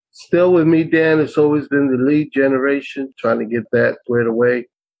Still with me, Dan, it's always been the lead generation, trying to get that squared away.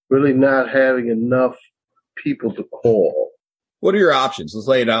 Really not having enough people to call. What are your options? Let's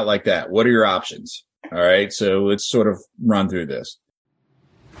lay it out like that. What are your options? All right, so let's sort of run through this.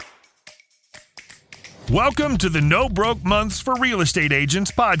 Welcome to the No Broke Months for Real Estate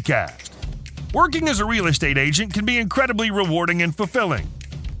Agents podcast. Working as a real estate agent can be incredibly rewarding and fulfilling,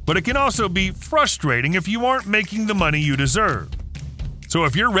 but it can also be frustrating if you aren't making the money you deserve. So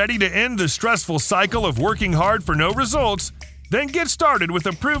if you're ready to end the stressful cycle of working hard for no results, then get started with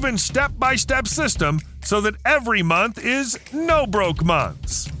a proven step-by-step system so that every month is No Broke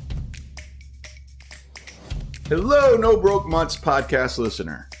Months. Hello, No Broke Months podcast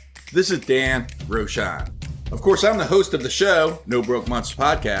listener. This is Dan Rochon. Of course, I'm the host of the show, No Broke Months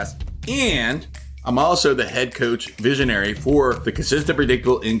podcast, and I'm also the head coach visionary for the Consistent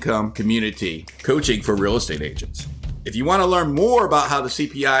Predictable Income Community, coaching for real estate agents. If you want to learn more about how the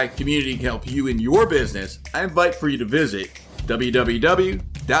CPI community can help you in your business, I invite for you to visit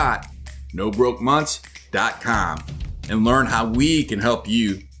www.nobrokemonths.com and learn how we can help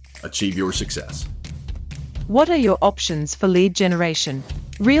you achieve your success. What are your options for lead generation?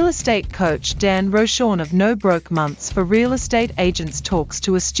 Real estate coach Dan Rochon of No Broke Months for Real Estate Agents talks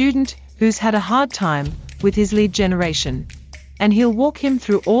to a student who's had a hard time with his lead generation, and he'll walk him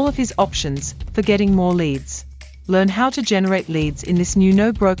through all of his options for getting more leads. Learn how to generate leads in this new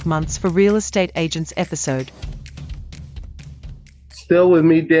No Broke Months for Real Estate Agents episode. Still with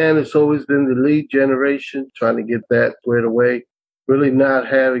me, Dan, it's always been the lead generation, trying to get that squared away. Really not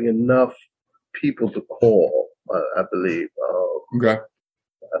having enough people to call, I believe. Okay.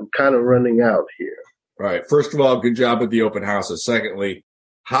 I'm kind of running out here. All right. First of all, good job with the open houses. Secondly,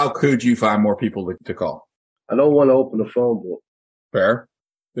 how could you find more people to call? I don't want to open a phone book. Fair.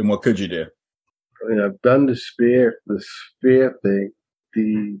 Then what could you do? I mean, I've done the sphere thing.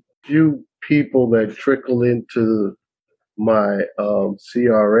 The few people that trickle into my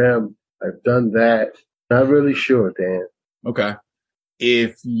CRM, I've done that. Not really sure, Dan. Okay.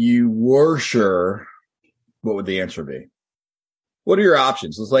 If you were sure, what would the answer be? What are your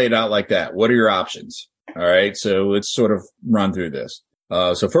options? Let's lay it out like that. What are your options? All right. So let's sort of run through this.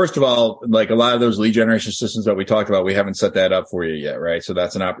 So first of all, like a lot of those lead generation systems that we talked about, we haven't set that up for you yet, right? So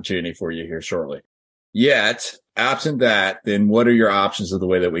that's an opportunity for you here shortly. Yet, absent that, then what are your options of the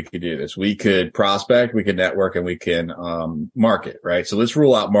way that we could do this? We could prospect, we could network, and we can market, right? So let's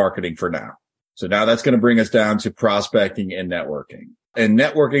rule out marketing for now. So now that's going to bring us down to prospecting and networking. And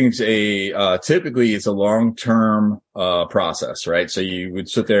networking is typically it's a long-term process, right? So you would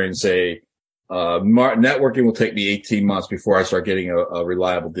sit there and say, networking will take me 18 months before I start getting a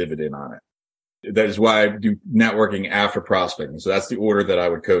reliable dividend on it. That is why I do networking after prospecting. So that's the order that I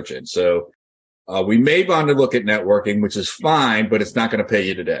would coach in. So we may want to look at networking, which is fine, but it's not going to pay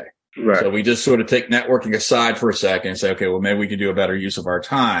you today. Right. So we just sort of take networking aside for a second and say, okay, well, maybe we can do a better use of our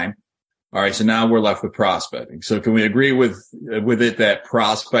time. All right. So now we're left with prospecting. So can we agree with it that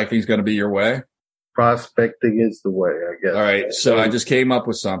prospecting is going to be your way? Prospecting is the way, I guess. All right. So I just came up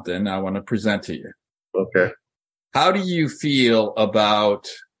with something I want to present to you. Okay. How do you feel about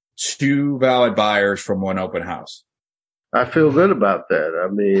 2 valid buyers from 1 open house? I feel good about that. I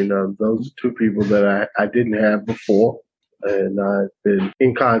mean, those are 2 people that I didn't have before, and I've been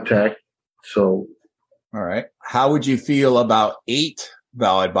in contact. So, all right. How would you feel about 8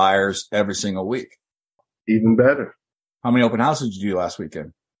 valid buyers every single week? Even better. How many open houses did you do last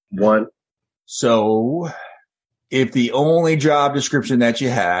weekend? 1. So if the only job description that you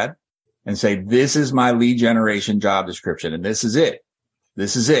had, and say, this is my lead generation job description, and this is it.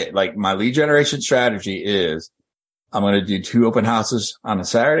 Like my lead generation strategy is I'm going to do 2 open houses on a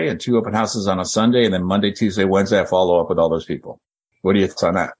Saturday and 2 open houses on a Sunday. And then Monday, Tuesday, Wednesday, I follow up with all those people. What are your thoughts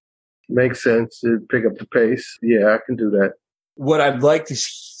on that? Makes sense. It'd pick up the pace. Yeah, I can do that. What I'd like to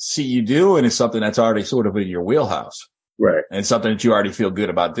see you doing is something that's already sort of in your wheelhouse. Right. And something that you already feel good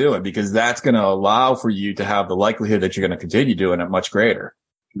about doing, because that's going to allow for you to have the likelihood that you're going to continue doing it much greater.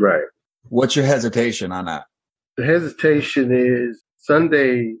 Right. What's your hesitation on that? The hesitation is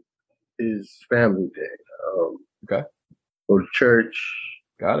Sunday is family day. Okay. Go to church.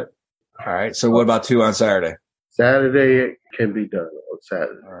 Got it. All right. So what about 2 on Saturday? Saturday it can be done on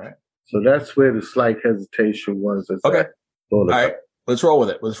Saturday. All right. So that's where the slight hesitation was. Okay. All right. Let's roll with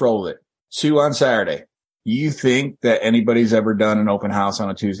it. 2 on Saturday. You think that anybody's ever done an open house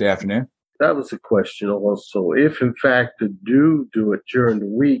on a Tuesday afternoon? That was a question also. If in fact to do it during the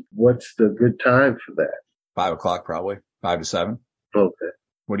week, what's the good time for that? 5 o'clock, probably 5 to 7. Okay.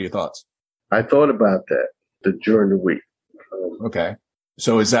 What are your thoughts? I thought about that during the week. Okay.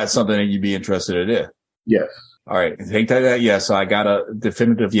 So is that something that you'd be interested in? Yes. All right. Take that yes. So I got a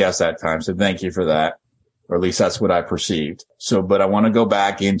definitive yes that time. So thank you for that. Or at least that's what I perceived. So, but I want to go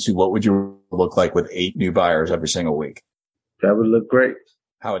back into what would you look like with 8 new buyers every single week? That would look great.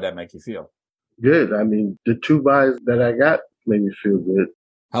 How would that make you feel? Good. I mean, the 2 buyers that I got made me feel good.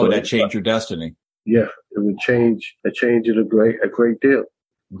 How would that change your destiny? Yeah, it would change it a great deal.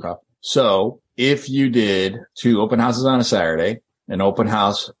 Okay. So if you did 2 open houses on a Saturday, an open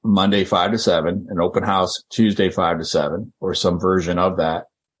house Monday 5 to 7, an open house Tuesday 5 to 7, or some version of that,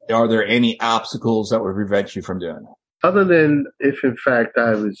 are there any obstacles that would prevent you from doing that? Other than if, in fact,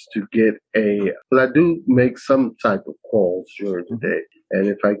 I was to get I do make some type of calls during the day. And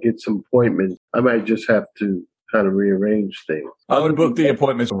if I get some appointments, I might just have to kind of rearrange things. I would book the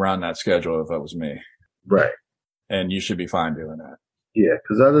appointments around that schedule if that was me. Right. And you should be fine doing that. Yeah,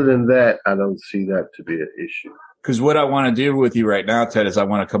 because other than that, I don't see that to be an issue. Because what I want to do with you right now, Ted, is I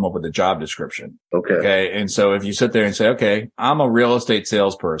want to come up with a job description. Okay. And so if you sit there and say, okay, I'm a real estate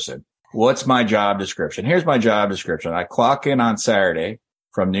salesperson. What's my job description? Here's my job description. I clock in on Saturday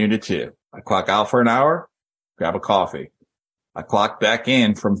from noon to 2. I clock out for an hour, grab a coffee. I clock back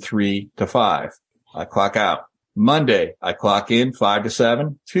in from 3 to 5. I clock out. Monday, I clock in 5 to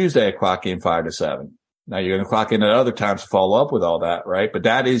 7. Tuesday, I clock in 5 to 7. Now you're going to clock in at other times to follow up with all that, right? But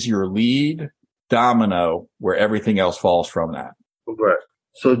that is your lead domino where everything else falls from that. Right.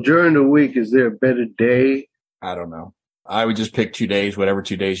 So during the week, is there a better day? I don't know. I would just pick 2 days, whatever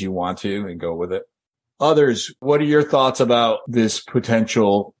 2 days you want to, and go with it. Others, what are your thoughts about this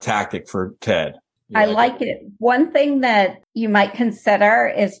potential tactic for Ted? I like it. One thing that you might consider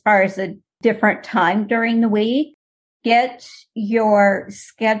as far as a different time during the week, get your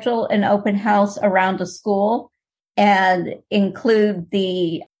schedule an open house around a school and include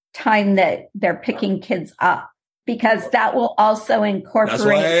the time that they're picking kids up, because that will also incorporate.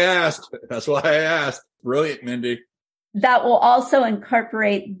 That's why I asked. Brilliant, Mindy. That will also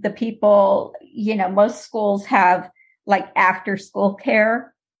incorporate the people, most schools have like after school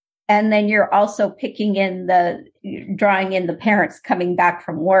care. And then you're also drawing in the parents coming back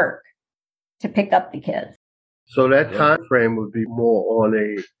from work to pick up the kids. So that time frame would be more on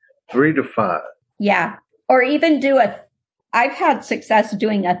a 3 to 5. Yeah. Or even I've had success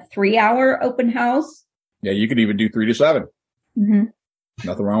doing a 3-hour open house. Yeah, you could even do 3 to 7. Mm-hmm.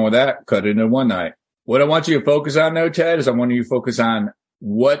 Nothing wrong with that. Cut it into one night. What I want you to focus on, though, Ted, is I want you to focus on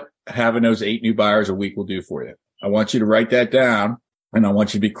what having those 8 new buyers a week will do for you. I want you to write that down, and I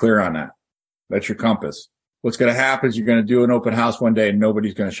want you to be clear on that. That's your compass. What's going to happen is you're going to do an open house one day and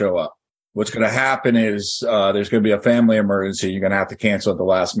nobody's going to show up. What's going to happen is there's going to be a family emergency. You're going to have to cancel at the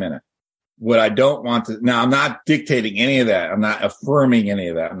last minute. What I don't want to – now, I'm not dictating any of that. I'm not affirming any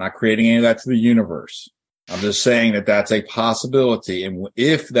of that. I'm not creating any of that to the universe. I'm just saying that that's a possibility. And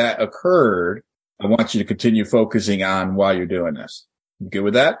if that occurred, I want you to continue focusing on why you're doing this. You good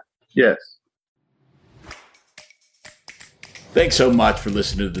with that? Yes. Thanks so much for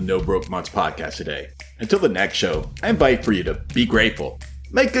listening to the No Broke Months podcast today. Until the next show, I invite for you to be grateful,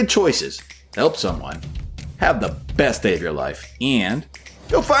 make good choices, help someone, have the best day of your life, and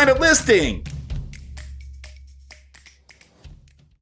go find a listing.